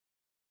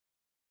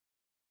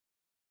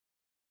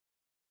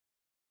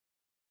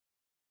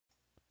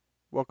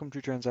Welcome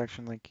to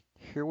Trxlink.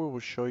 Here we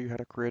will show you how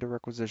to create a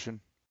requisition.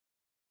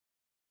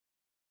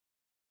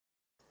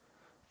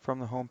 From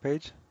the home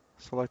page,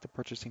 select the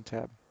Purchasing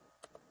tab.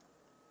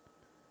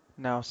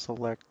 Now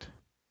select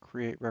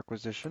Create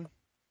Requisition.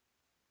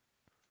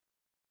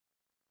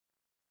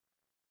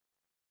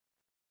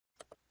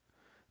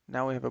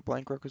 Now we have a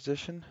blank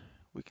requisition.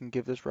 We can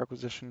give this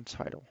requisition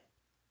title.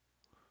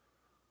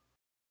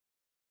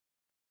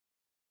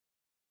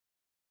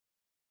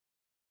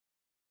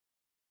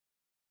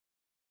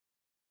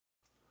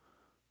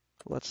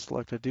 Let's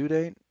select a due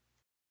date.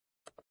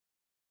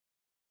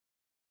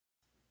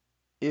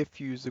 If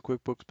you use the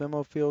QuickBooks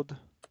memo field,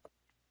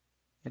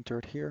 enter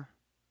it here.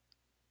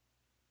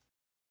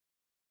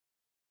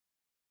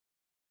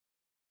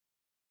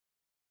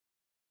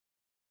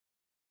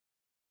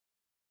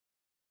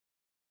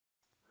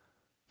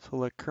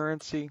 Select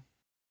currency.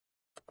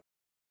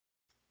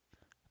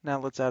 Now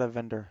let's add a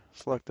vendor.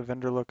 Select the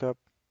vendor lookup,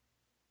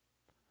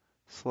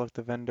 select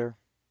the vendor,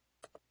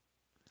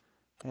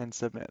 and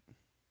submit.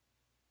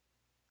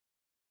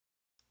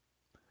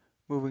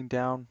 Moving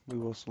down, we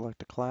will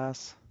select a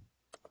class.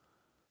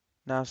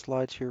 Now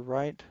slide to your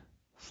right,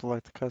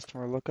 select the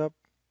customer lookup,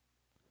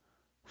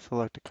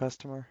 select a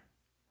customer,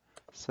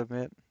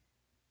 submit.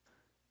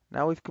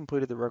 Now we've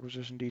completed the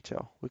requisition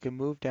detail. We can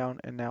move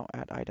down and now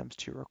add items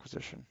to your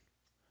requisition.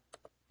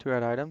 To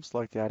add items,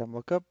 select the item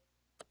lookup.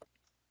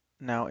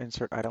 Now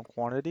insert item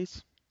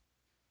quantities.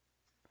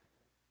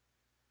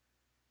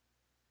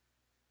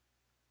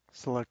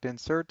 Select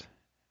insert,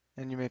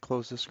 and you may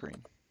close the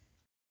screen.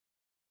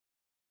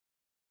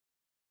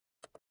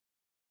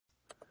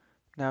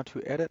 Now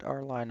to edit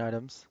our line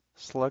items,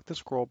 select the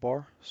scroll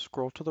bar,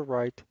 scroll to the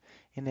right,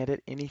 and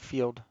edit any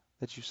field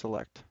that you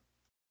select.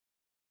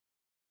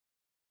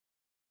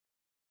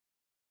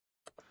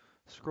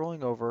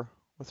 Scrolling over,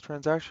 with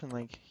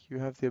Trxlink, you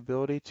have the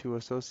ability to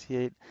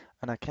associate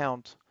an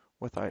account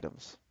with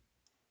items.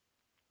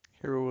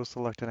 Here we will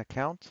select an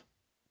account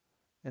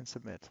and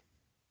submit.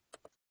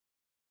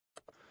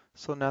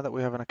 So now that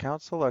we have an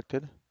account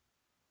selected,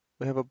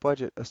 we have a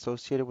budget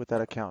associated with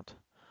that account.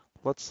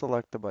 Let's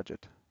select the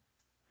budget.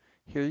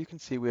 Here you can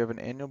see we have an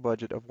annual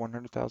budget of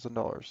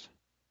 $100,000.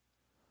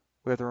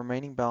 We have the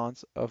remaining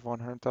balance of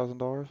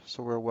 $100,000,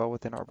 so we're well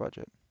within our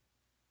budget.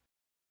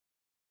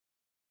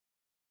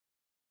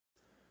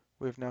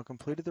 We have now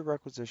completed the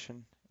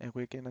requisition, and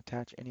we can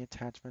attach any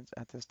attachments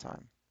at this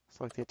time.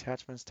 Select the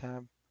Attachments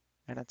tab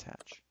and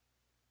attach.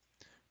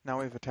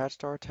 Now we've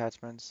attached our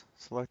attachments,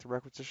 select the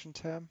Requisition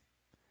tab,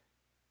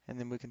 and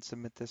then we can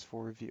submit this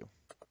for review.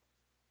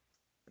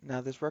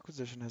 Now this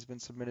requisition has been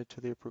submitted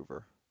to the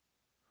approver.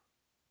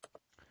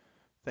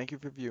 Thank you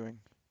for viewing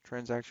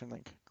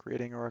Trxlink,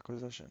 creating a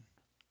requisition.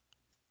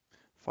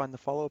 Find the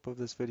follow-up of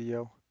this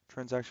video,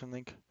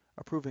 Trxlink,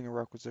 approving a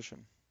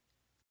requisition.